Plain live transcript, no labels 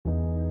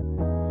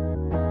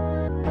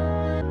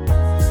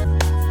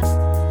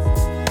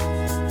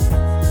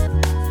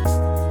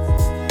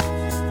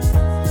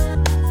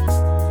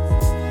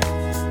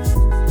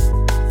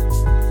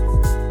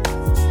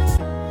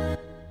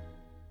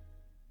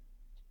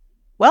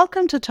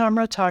Welcome to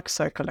Tomra Talk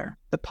Circular,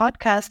 the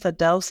podcast that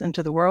delves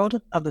into the world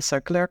of the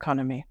circular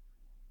economy.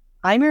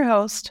 I'm your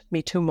host,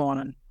 Mitu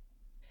Monan.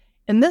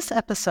 In this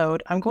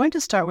episode, I'm going to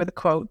start with a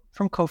quote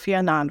from Kofi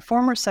Annan,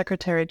 former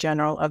Secretary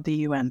General of the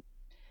UN.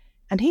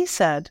 And he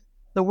said,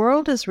 "The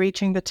world is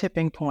reaching the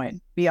tipping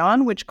point,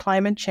 beyond which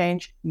climate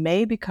change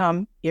may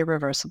become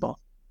irreversible.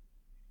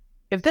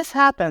 If this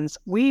happens,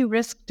 we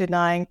risk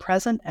denying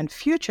present and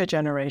future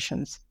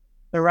generations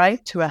the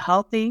right to a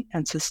healthy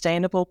and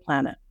sustainable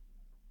planet.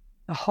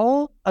 The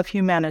whole of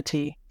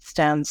humanity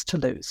stands to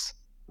lose."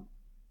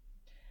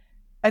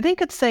 I think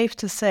it's safe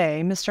to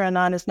say Mr.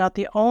 Annan is not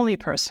the only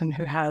person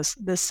who has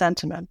this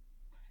sentiment.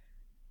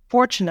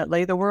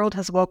 Fortunately, the world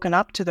has woken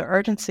up to the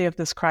urgency of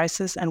this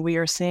crisis, and we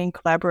are seeing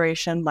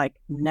collaboration like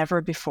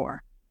never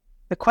before.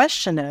 The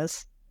question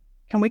is,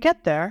 can we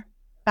get there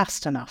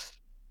fast enough?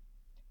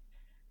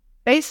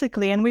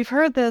 Basically, and we've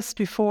heard this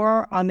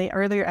before on the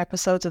earlier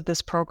episodes of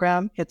this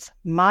program, it's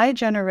my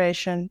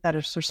generation that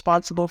is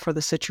responsible for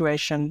the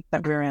situation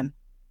that we're in.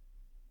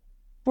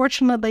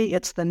 Fortunately,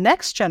 it's the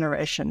next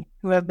generation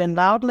who have been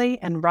loudly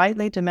and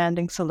rightly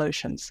demanding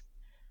solutions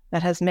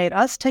that has made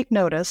us take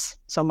notice,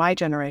 so my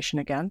generation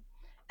again,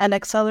 and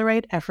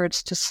accelerate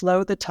efforts to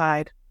slow the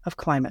tide of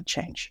climate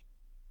change.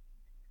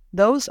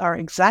 Those are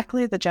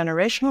exactly the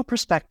generational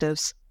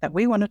perspectives that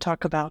we want to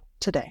talk about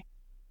today.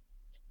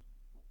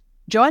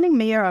 Joining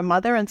me are a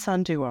mother and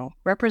son duo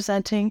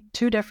representing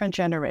two different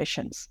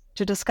generations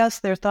to discuss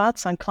their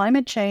thoughts on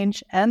climate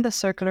change and the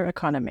circular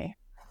economy.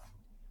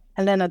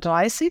 Helena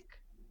Dreißig,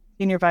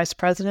 Senior Vice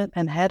President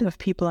and Head of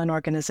People and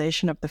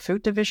Organization of the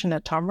Food Division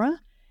at Tomra,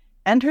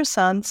 and her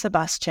son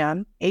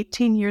Sebastian,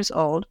 18 years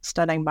old,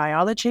 studying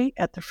biology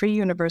at the Free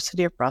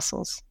University of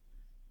Brussels.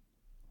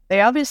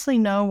 They obviously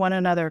know one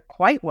another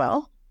quite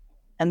well,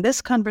 and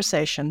this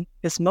conversation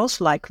is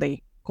most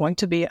likely going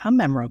to be a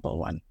memorable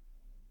one.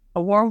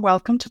 A warm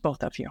welcome to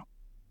both of you.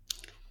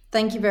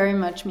 Thank you very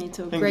much,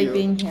 Mitu. Great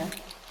being here.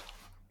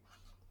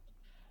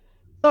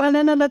 So,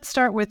 Helena, let's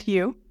start with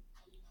you.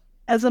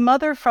 As a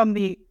mother from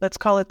the, let's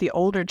call it the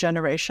older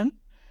generation,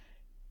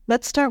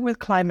 let's start with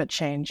climate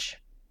change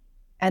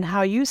and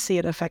how you see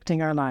it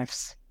affecting our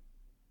lives.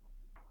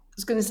 I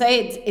was going to say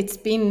it's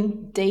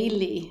been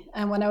daily.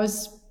 And when I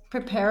was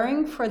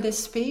preparing for this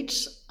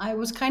speech, I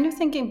was kind of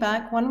thinking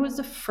back, when was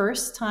the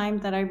first time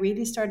that I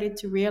really started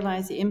to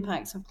realize the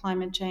impacts of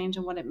climate change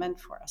and what it meant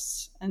for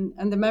us?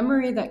 And the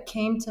memory that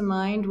came to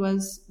mind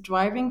was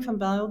driving from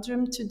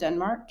Belgium to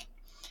Denmark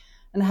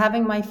and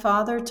having my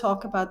father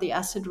talk about the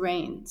acid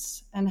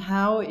rains and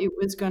how it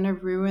was going to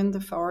ruin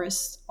the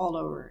forests all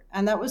over.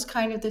 And that was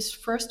kind of this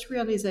first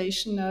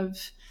realization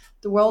of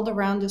the world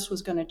around us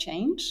was going to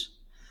change,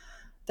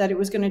 that it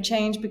was going to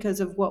change because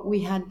of what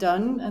we had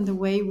done and the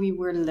way we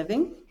were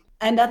living.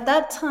 And at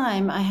that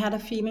time, I had a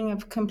feeling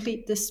of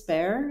complete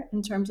despair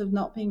in terms of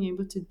not being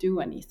able to do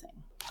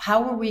anything.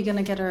 How are we going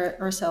to get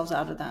ourselves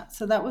out of that?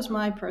 So that was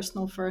my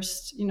personal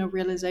first,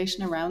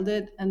 realization around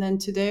it. And then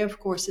today, of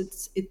course,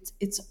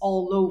 it's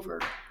all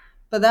over.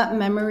 But that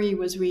memory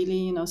was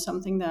really,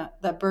 something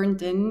that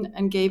burned in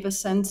and gave a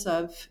sense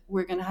of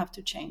we're going to have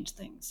to change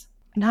things.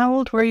 And how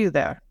old were you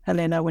there,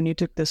 Helena, when you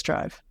took this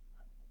drive?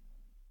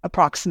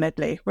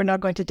 Approximately. We're not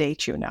going to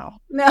date you now.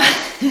 No.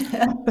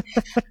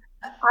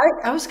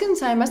 I was going to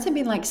say I must have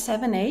been like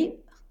 7, 8.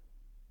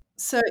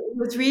 So it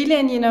was really,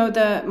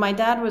 and my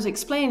dad was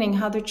explaining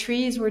how the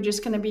trees were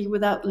just going to be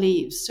without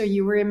leaves. So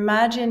you were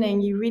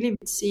imagining, you really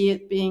would see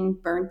it being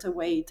burnt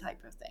away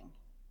type of thing.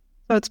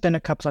 So it's been a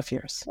couple of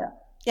years.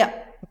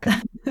 Yeah. Okay.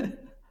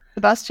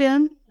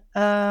 Sebastian,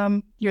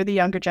 you're the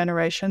younger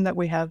generation that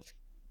we have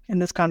in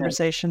this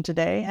conversation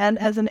today. And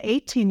as an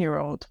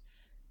 18-year-old,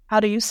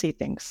 how do you see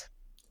things?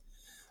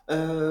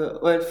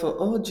 Well,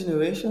 for our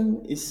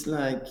generation, it's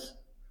like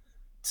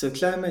the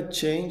climate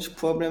change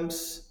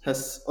problems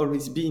has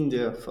always been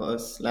there for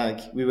us. Like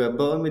we were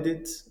born with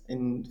it,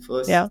 and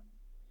for us,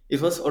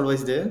 it was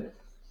always there.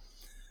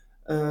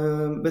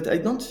 But I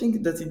don't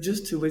think that it's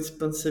just a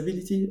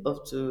responsibility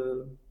of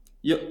the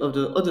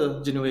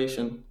other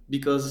generation,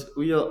 because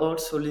we are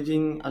also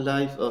living a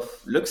life of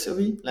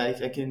luxury.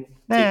 Like I can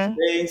take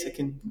planes, I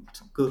can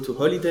go to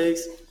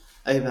holidays,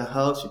 I have a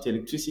house with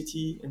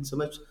electricity and so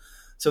much.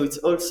 So it's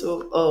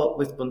also our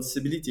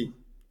responsibility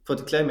for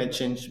the climate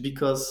change,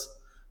 because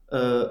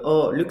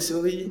our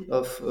luxury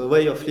of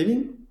way of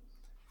living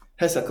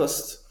has a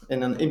cost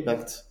and an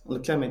impact on the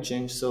climate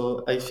change.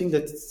 So I think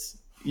that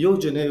your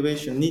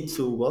generation needs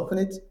to work on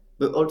it,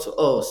 but also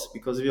ours,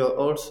 because we are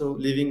also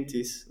living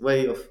this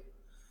way of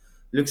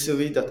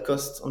luxury that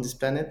costs on this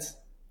planet.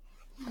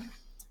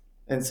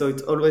 And so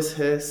it always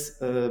has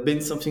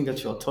been something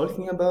that you're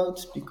talking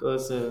about,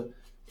 because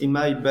in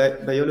my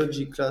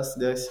biology class,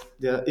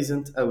 there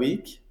isn't a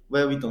week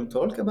where we don't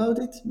talk about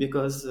it,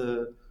 because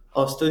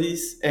our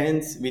studies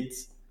end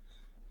with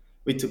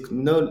we took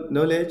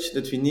knowledge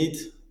that we need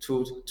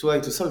to try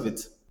to solve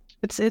it.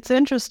 It's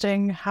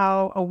interesting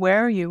how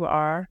aware you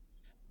are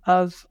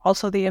of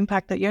also the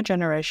impact that your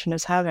generation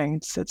is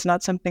having. It's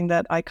not something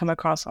that I come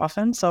across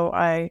often, so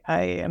I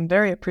am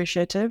very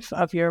appreciative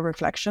of your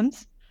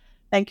reflections.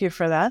 Thank you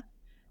for that.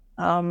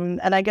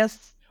 And I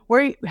guess,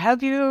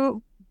 have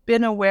you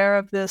been aware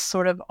of this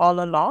sort of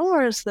all along,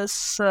 or is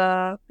this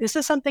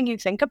something you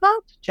think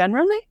about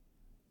generally?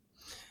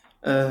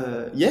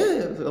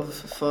 Yeah,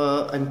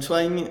 I'm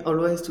trying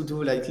always to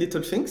do like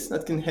little things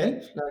that can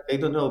help. Like, I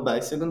don't know, buy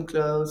second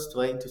class,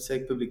 trying to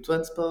take public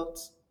transport,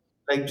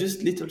 like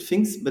just little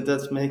things, but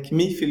that make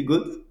me feel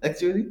good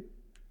actually.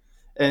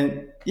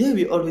 And yeah,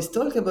 we always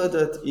talk about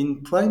that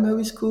in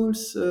primary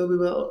schools. We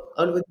were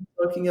already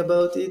talking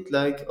about it,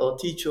 like our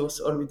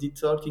teachers already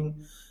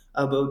talking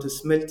about the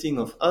smelting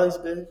of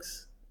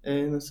icebergs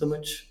and so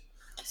much.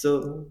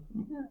 So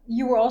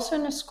You were also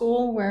in a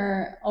school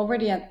where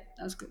already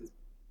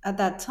at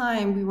that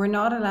time we were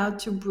not allowed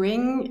to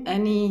bring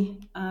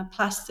any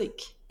plastic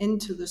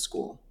into the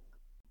school.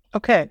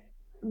 Okay.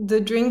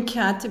 The drink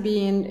had to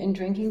be in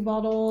drinking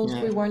bottles.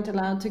 yeah, We weren't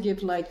allowed to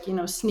give like,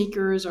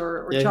 sneakers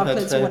or yeah, you had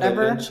chocolates to or have a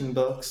whatever. lunching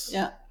box.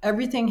 Yeah,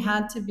 everything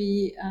had to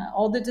be,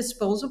 all the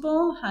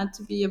disposable had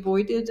to be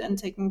avoided and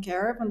taken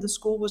care of, and the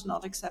school was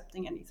not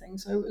accepting anything.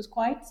 So it was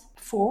quite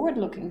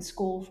forward-looking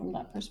school from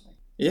that perspective.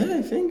 Yeah,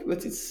 I think,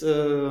 but it's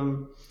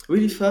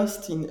really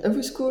fast in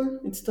every school.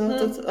 It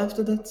started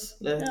after that,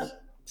 like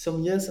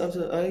some years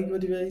after I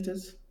graduated.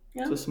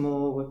 Yeah. It was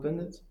more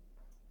open.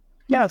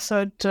 Yeah,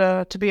 so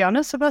to be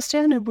honest,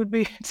 Sebastian,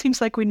 it seems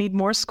like we need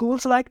more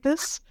schools like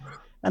this.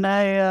 And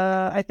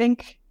I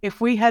think if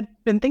we had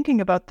been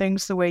thinking about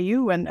things the way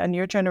you and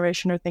your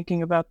generation are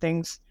thinking about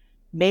things,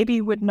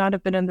 maybe we would not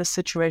have been in this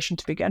situation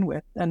to begin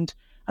with. And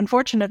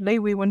unfortunately,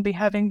 we wouldn't be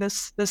having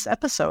this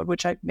episode,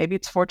 which maybe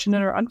it's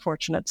fortunate or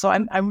unfortunate. So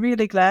I'm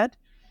really glad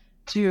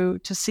to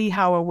see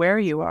how aware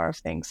you are of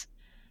things.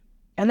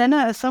 And then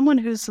as someone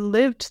who's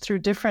lived through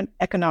different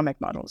economic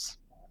models,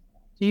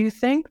 do you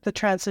think the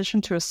transition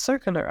to a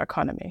circular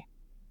economy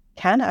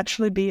can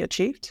actually be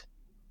achieved?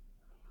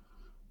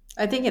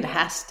 I think it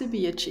has to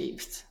be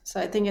achieved.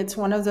 So I think it's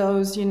one of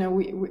those,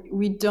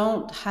 we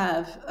don't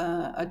have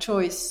a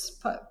choice.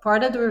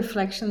 Part of the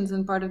reflections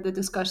and part of the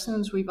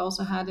discussions we've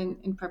also had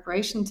in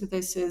preparation to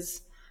this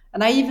is,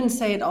 and I even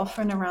say it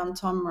often around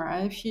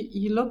TOMRA, if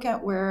you look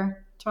at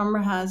where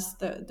TOMRA has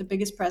the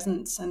biggest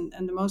presence and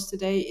the most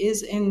today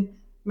is in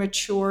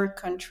mature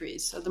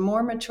countries. So the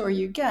more mature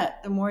you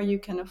get, the more you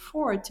can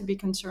afford to be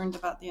concerned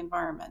about the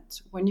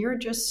environment. When you're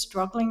just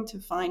struggling to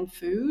find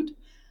food,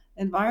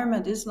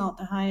 environment is not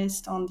the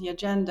highest on the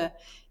agenda,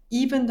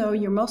 even though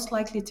you're most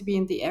likely to be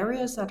in the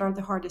areas that are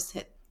the hardest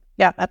hit.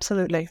 Yeah,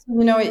 absolutely.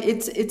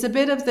 It's a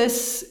bit of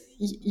this,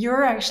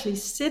 you're actually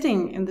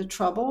sitting in the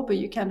trouble, but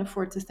you can't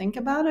afford to think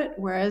about it.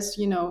 Whereas,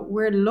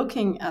 we're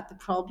looking at the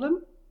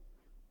problem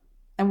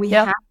and we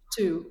have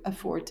to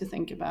afford to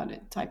think about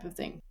it, type of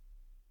thing.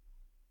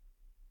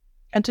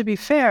 And to be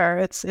fair,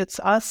 it's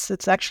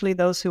actually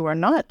those who are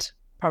not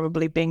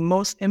probably being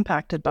most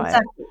impacted by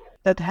it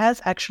that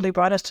has actually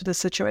brought us to this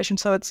situation.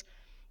 So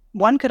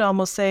one could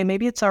almost say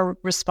maybe it's our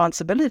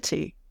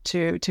responsibility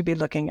to be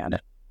looking at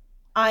it.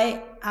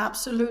 I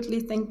absolutely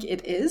think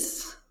it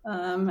is.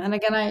 And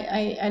again,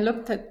 I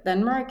looked at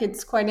Denmark.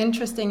 It's quite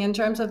interesting in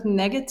terms of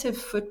negative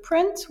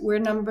footprint. We're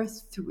number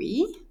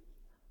 3.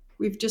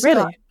 We've just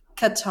got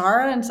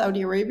Qatar and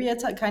Saudi Arabia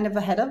kind of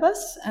ahead of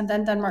us, and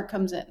then Denmark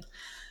comes in,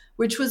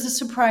 which was a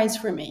surprise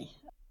for me.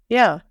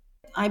 Yeah.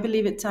 I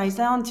believe it ties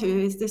down to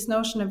is this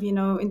notion of,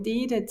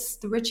 indeed, it's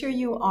the richer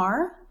you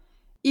are,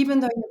 even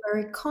though you're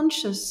very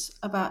conscious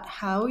about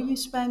how you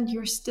spend,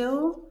 you're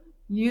still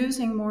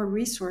using more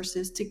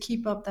resources to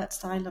keep up that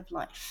style of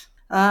life.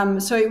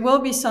 So it will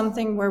be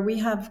something where we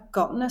have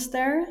gotten us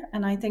there.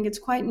 And I think it's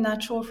quite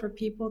natural for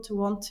people to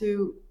want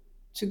to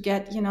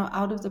get,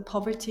 out of the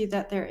poverty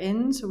that they're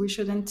in. So we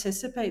should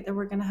anticipate that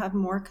we're going to have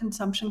more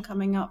consumption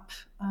coming up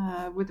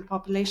with the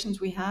populations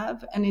we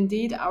have. And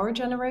indeed, our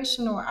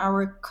generation or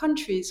our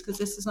countries, because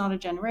this is not a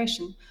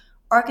generation,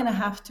 are going to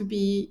have to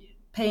be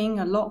paying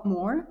a lot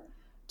more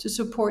to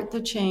support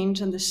the change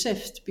and the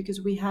shift,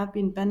 because we have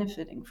been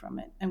benefiting from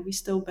it and we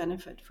still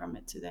benefit from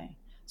it today.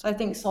 So I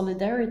think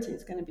solidarity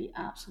is going to be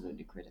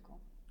absolutely critical.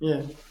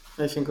 Yeah,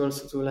 I think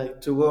also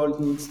the world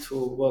needs to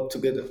work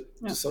together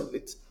to solve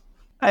it.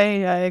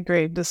 I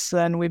agree.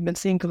 And we've been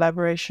seeing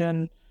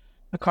collaboration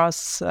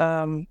across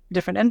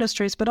different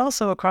industries, but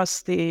also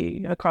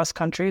across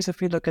countries.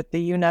 If we look at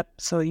the UNEP,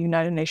 so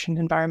United Nations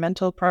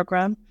Environmental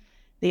Program,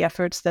 the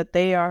efforts that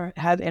they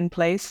have in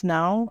place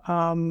now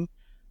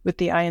with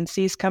the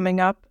INCs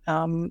coming up,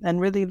 and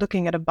really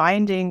looking at a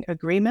binding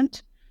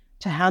agreement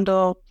to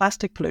handle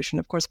plastic pollution.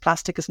 Of course,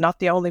 plastic is not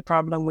the only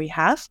problem we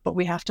have, but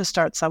we have to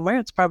start somewhere.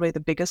 It's probably the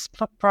biggest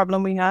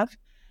problem we have,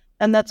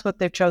 and that's what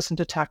they've chosen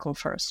to tackle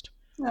first.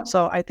 Yep.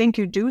 So I think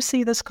you do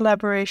see this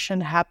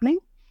collaboration happening,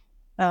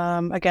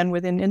 again,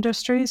 within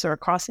industries or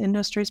across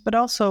industries, but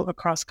also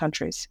across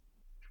countries.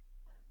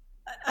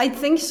 I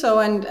think so.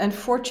 And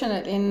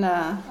fortunate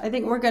I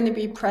think we're going to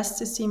be pressed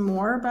to see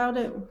more about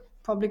it,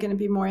 probably going to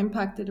be more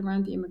impacted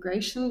around the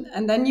immigration.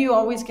 And then you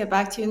always get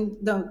back to,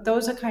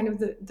 those are kind of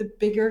the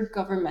bigger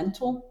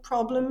governmental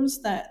problems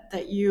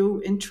that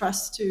you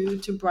entrust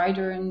to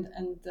brighter and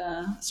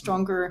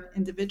stronger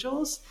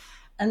individuals.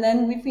 And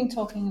then we've been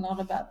talking a lot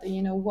about the,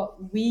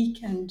 what we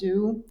can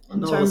do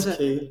in On our terms of,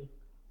 scale.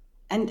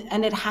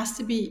 and it has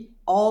to be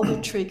all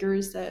the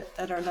triggers that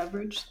are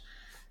leveraged.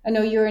 I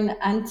know you're an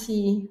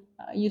anti,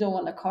 you don't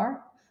want a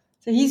car.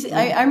 So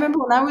I remember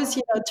when I was,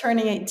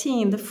 turning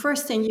 18, the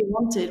first thing you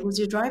wanted was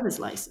your driver's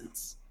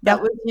license.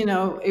 That Yep.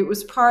 was, it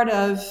was part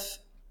of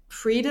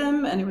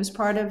freedom, and it was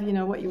part of,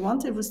 what you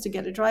wanted was to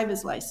get a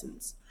driver's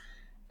license.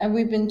 And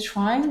we've been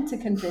trying to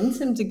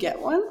convince him to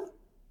get one.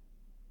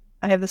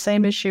 I have the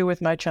same issue with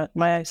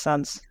my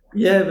sons.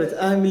 Yeah, but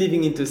I'm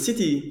living in the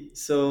city,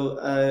 so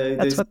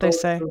That's what they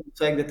say. The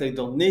fact that I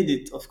don't need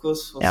it. Of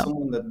course, for Yeah.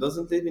 someone that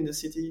doesn't live in the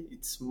city,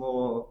 it's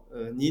more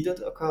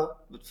needed, a car.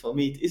 But for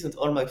me, it isn't.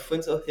 All my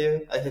friends are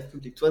here. I have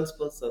public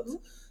transport, so it's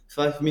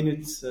 5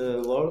 minutes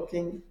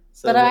walking.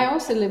 So, But I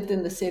also lived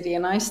in the city,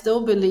 and I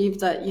still believe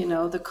that,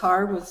 the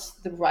car was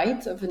the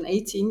right of an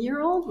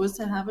 18-year-old was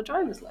to have a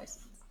driver's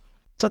license.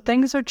 So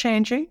things are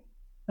changing.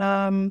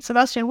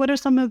 Sebastian, what are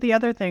some of the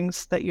other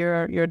things that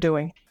you're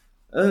doing?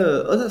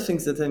 Other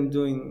things that I'm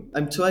doing,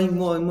 I'm trying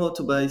more and more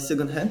to buy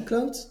second-hand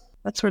clothes.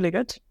 That's really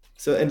good.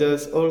 So, and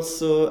there's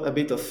also a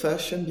bit of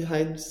fashion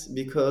behind,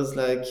 because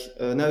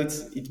now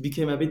it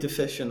became a bit of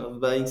fashion of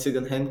buying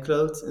second-hand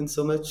clothes and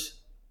so much.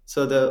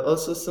 So there's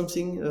also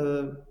something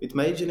with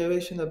my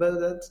generation about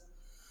that.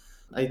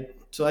 I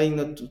try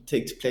not to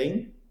take the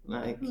plane,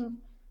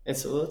 and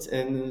so on.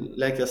 And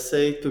like I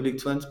say, public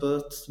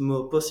transport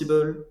more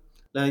possible.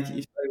 Like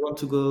if I want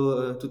to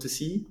go to the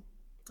sea,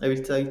 I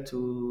will try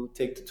to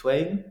take the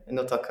train and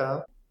not a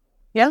car.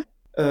 Yeah.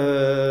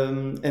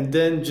 And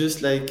then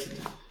just like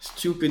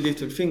stupid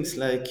little things,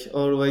 like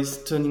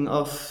always turning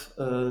off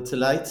the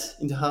lights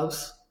in the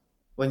house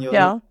when you're in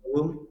the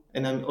room.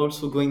 And I'm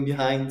also going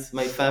behind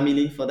my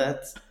family for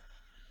that.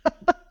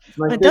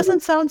 It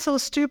doesn't sound so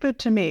stupid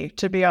to me,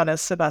 to be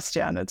honest,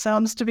 Sebastian. It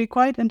sounds to be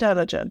quite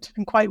intelligent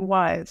and quite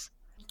wise.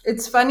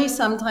 It's funny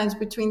sometimes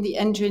between the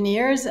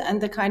engineers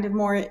and the kind of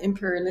more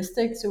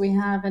imperialistic. So we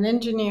have an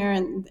engineer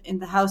in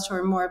the house who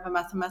are more of a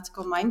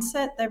mathematical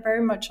mindset. They're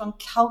very much on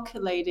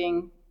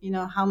calculating,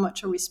 how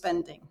much are we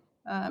spending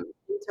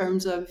in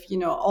terms of,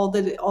 all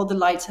the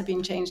lights have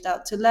been changed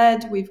out to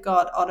LED. We've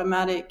got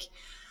automatic.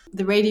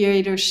 The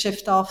radiators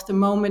shift off the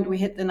moment we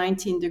hit the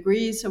 19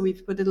 degrees. So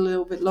we've put it a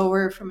little bit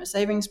lower from a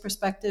savings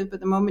perspective. But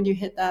the moment you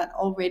hit that,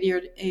 all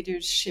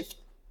radiators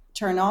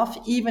turn off,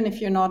 even if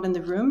you're not in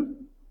the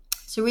room.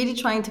 So really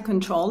trying to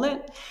control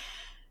it.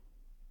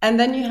 And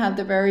then you have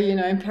the very,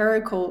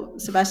 empirical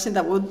Sebastian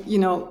that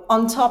will,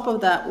 on top of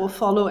that will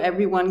follow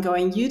everyone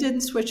going, you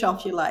didn't switch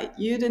off your light.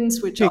 You didn't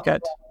switch off your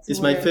light.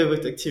 It's my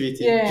favorite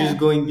activity. Yeah. Just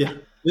going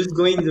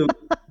to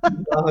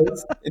the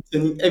house and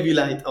turning every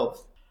light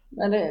off.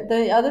 And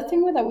the other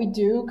thing that we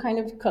do kind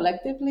of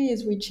collectively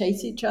is we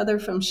chase each other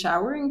from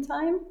showering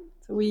time.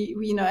 So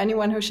we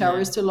anyone who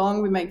showers too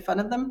long, we make fun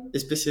of them.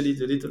 Especially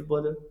the little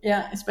brother.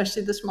 Yeah,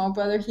 especially the small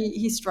brother.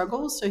 He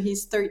struggles. So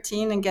he's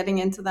 13 and getting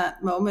into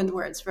that moment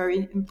where it's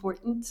very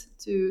important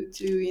to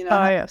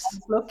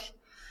look.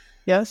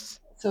 Yes.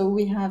 So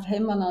we have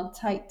him on a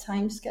tight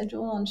time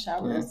schedule on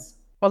showers. Yeah.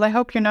 Well, I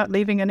hope you're not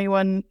leaving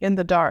anyone in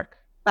the dark.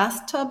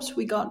 Bathtubs,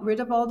 we got rid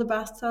of all the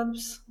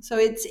bathtubs. So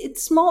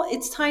it's small,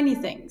 it's tiny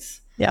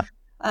things. Yeah.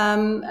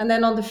 And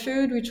then on the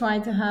food, we try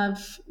to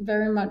have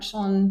very much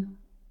on.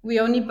 We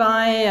only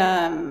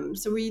buy,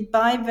 we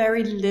buy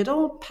very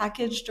little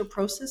packaged or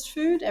processed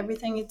food.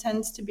 Everything, it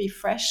tends to be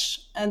fresh,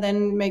 and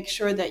then make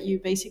sure that you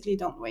basically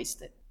don't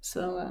waste it.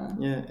 So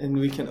and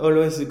we can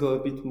always go a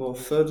bit more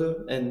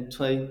further and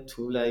try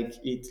to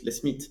eat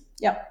less meat.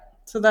 Yeah.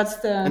 So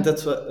that's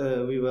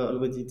what we were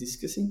already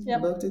discussing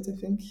about it, I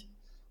think.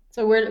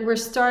 So we're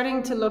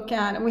starting to look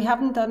at, and we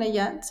haven't done it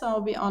yet. So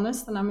I'll be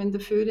honest, and I'm in the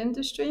food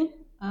industry,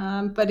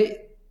 but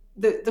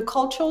the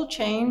cultural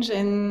change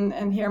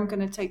and here I'm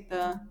going to take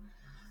the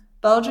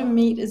Belgian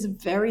meat is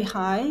very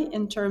high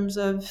in terms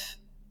of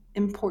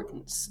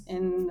importance.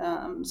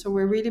 So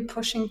we're really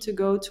pushing to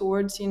go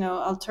towards,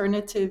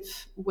 alternative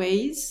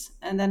ways,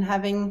 and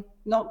then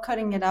not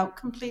cutting it out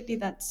completely.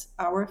 That's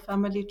our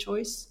family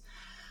choice.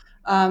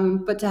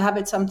 But to have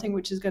it something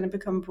which is going to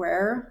become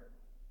rare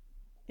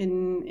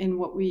in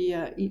what we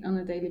eat on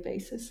a daily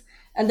basis.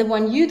 And the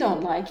one you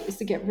don't like is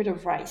to get rid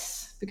of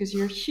rice, because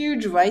you're a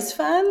huge rice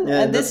fan.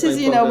 Yeah, and this is,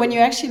 when you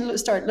actually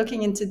start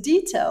looking into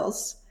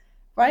details,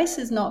 rice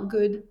is not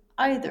good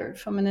either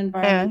from an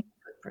environmental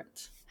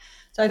footprint.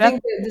 So I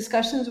think the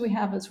discussions we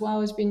have as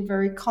well has been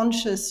very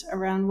conscious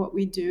around what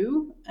we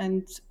do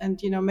and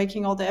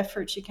making all the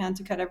efforts you can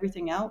to cut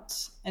everything out.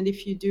 And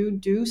if you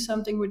do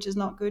something which is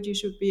not good, you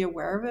should be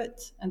aware of it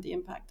and the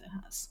impact it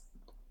has.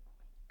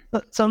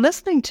 So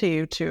listening to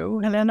you two,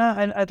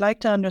 Helena, I'd like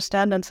to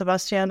understand, and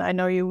Sebastian, I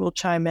know you will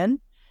chime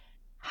in,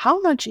 how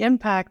much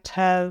impact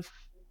has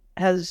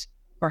this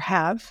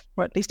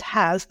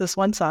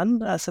one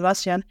son,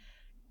 Sebastian,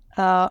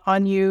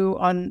 on you,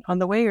 on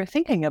the way you're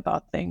thinking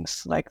about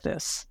things like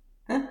this?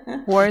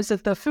 Or is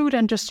it the food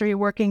industry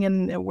working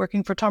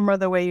for Tomra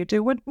the way you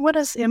do? What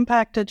has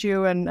impacted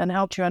you and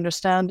helped you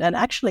understand and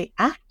actually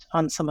act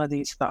on some of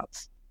these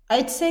thoughts?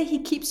 I'd say he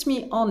keeps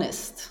me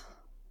honest.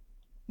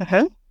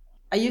 Uh-huh.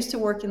 I used to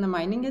work in the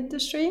mining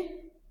industry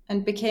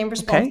and became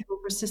responsible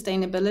for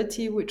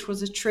sustainability, which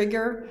was a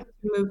trigger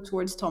to move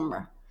towards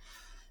TOMRA.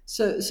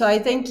 So I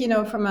think,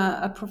 from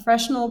a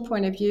professional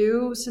point of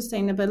view,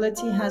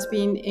 sustainability has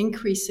been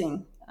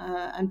increasing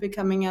and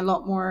becoming a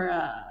lot more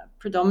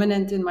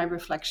predominant in my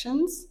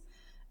reflections.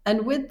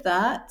 And with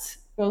that,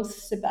 both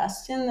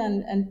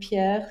Sebastian and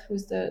Pierre,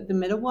 who's the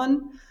middle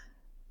one,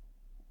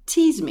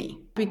 tease me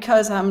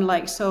because I'm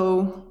like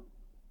so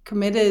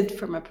committed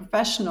from a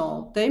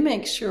professional. They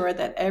make sure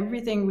that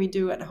everything we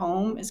do at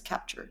home is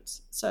captured.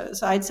 So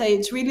I'd say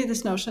it's really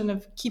this notion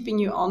of keeping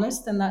you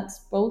honest, and that's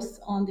both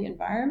on the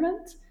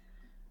environment,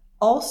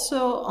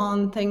 also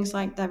on things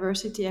like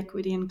diversity,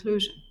 equity,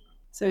 inclusion.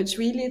 So it's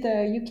really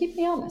you keep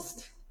me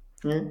honest.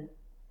 Yeah.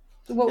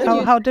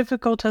 How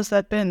difficult has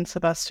that been,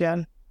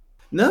 Sebastian?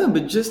 No,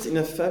 but just in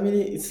a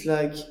family, it's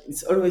like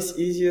it's always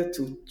easier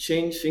to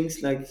change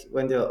things like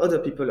when there are other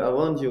people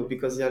around you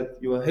because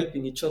you are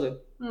helping each other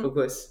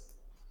progress.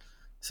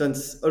 So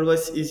it's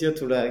always easier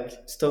to like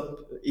stop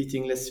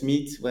eating less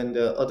meat when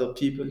there are other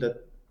people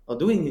that are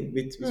doing it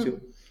with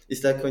you.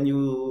 It's like when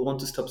you want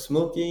to stop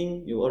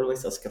smoking, you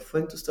always ask a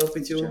friend to stop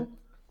with you. True.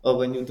 Or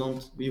when you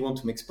want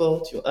to make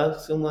sport, you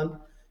ask someone.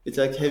 It's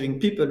like having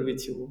people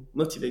with you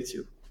motivates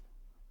you.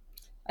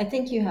 I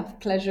think you have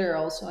pleasure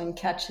also in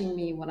catching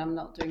me when I'm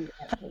not doing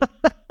that.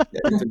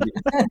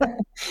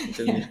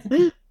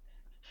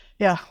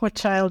 Yeah, what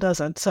child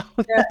doesn't? So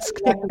that's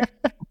clear.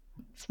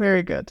 It's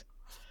very good.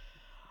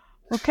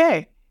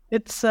 Okay,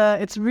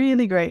 it's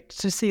really great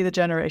to see the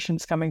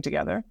generations coming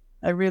together.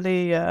 I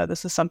really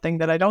this is something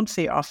that I don't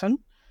see often.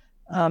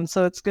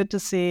 So it's good to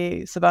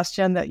see,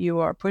 Sebastian, that you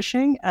are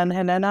pushing, and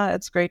Helena,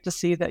 it's great to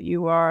see that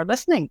you are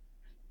listening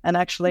and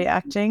actually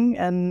acting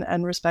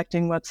and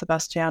respecting what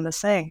Sebastian is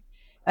saying.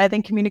 I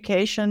think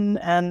communication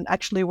and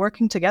actually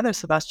working together,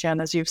 Sebastian,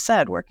 as you've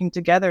said, working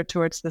together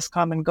towards this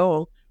common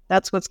goal,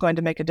 that's what's going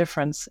to make a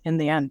difference in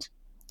the end.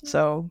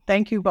 So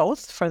thank you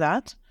both for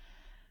that.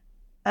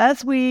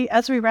 As we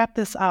wrap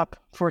this up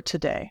for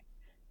today,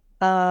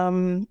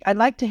 I'd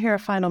like to hear a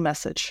final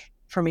message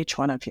from each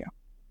one of you.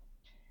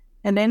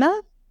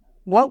 Helena,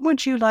 what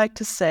would you like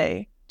to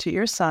say to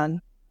your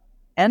son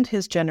and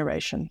his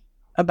generation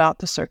about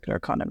the circular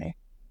economy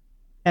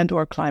and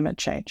or climate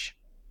change?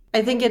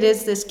 I think it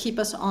is this: keep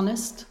us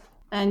honest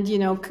and,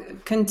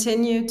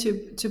 continue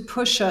to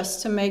push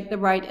us to make the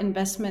right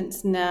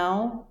investments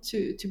now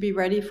to be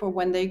ready for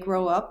when they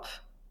grow up,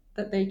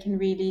 that they can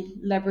really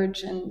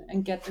leverage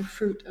and get the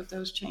fruit of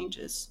those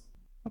changes.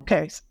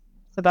 Okay,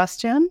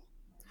 Sebastian,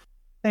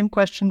 same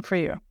question for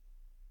you.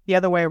 The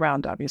other way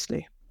around,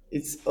 obviously.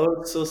 It's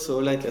also, so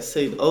like I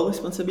said, our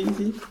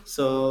responsibility.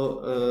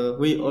 So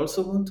we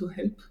also want to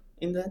help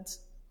in that.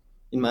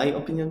 In my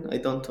opinion, I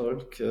don't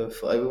talk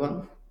for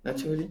everyone,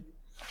 naturally.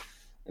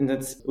 And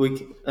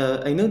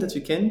I know that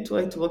we can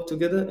try to work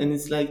together, and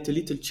it's like the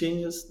little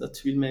changes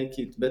that will make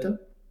it better.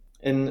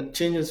 And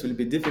changes will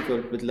be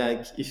difficult, but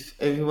like if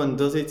everyone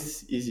does it,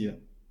 it's easier.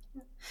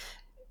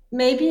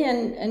 Maybe,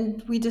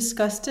 and we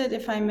discussed it,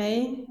 if I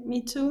may,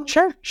 me too.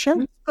 Sure.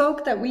 We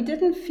spoke that we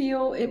didn't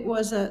feel it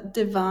was a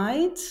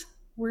divide,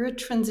 we're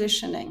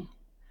transitioning.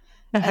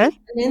 And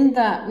in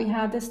that, we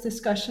had this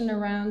discussion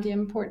around the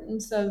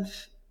importance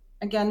of,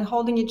 again,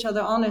 holding each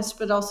other honest,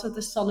 but also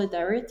the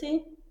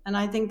solidarity. And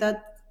I think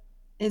that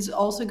is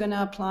also going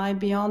to apply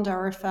beyond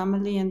our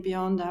family and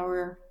beyond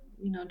our,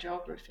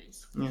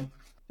 geographies. Yeah.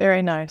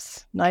 Very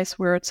nice. Nice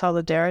word,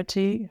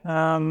 solidarity.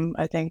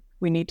 I think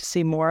we need to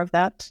see more of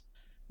that,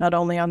 not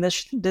only on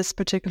this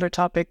particular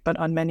topic, but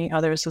on many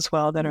others as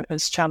well that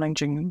is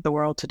challenging the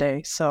world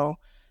today. So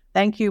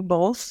thank you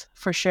both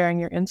for sharing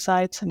your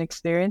insights and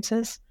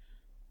experiences.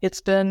 It's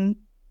been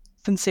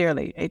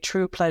sincerely a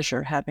true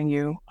pleasure having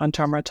you on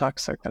TOMRA Talk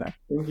Circular.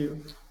 Thank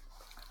you.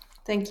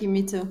 Thank you,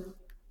 me too.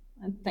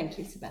 And thank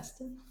you,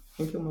 Sebastian.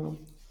 Thank you,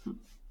 Mom.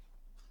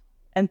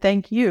 And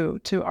thank you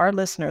to our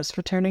listeners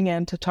for tuning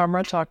in to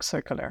TOMRA Talk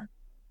Circular.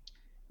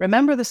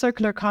 Remember, the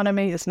circular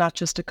economy is not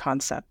just a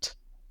concept.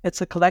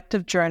 It's a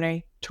collective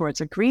journey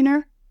towards a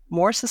greener,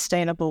 more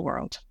sustainable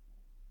world.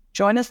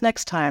 Join us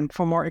next time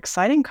for more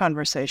exciting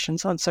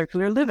conversations on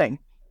circular living,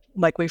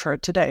 like we've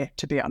heard today,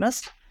 to be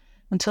honest.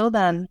 Until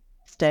then,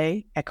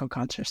 stay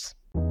eco-conscious.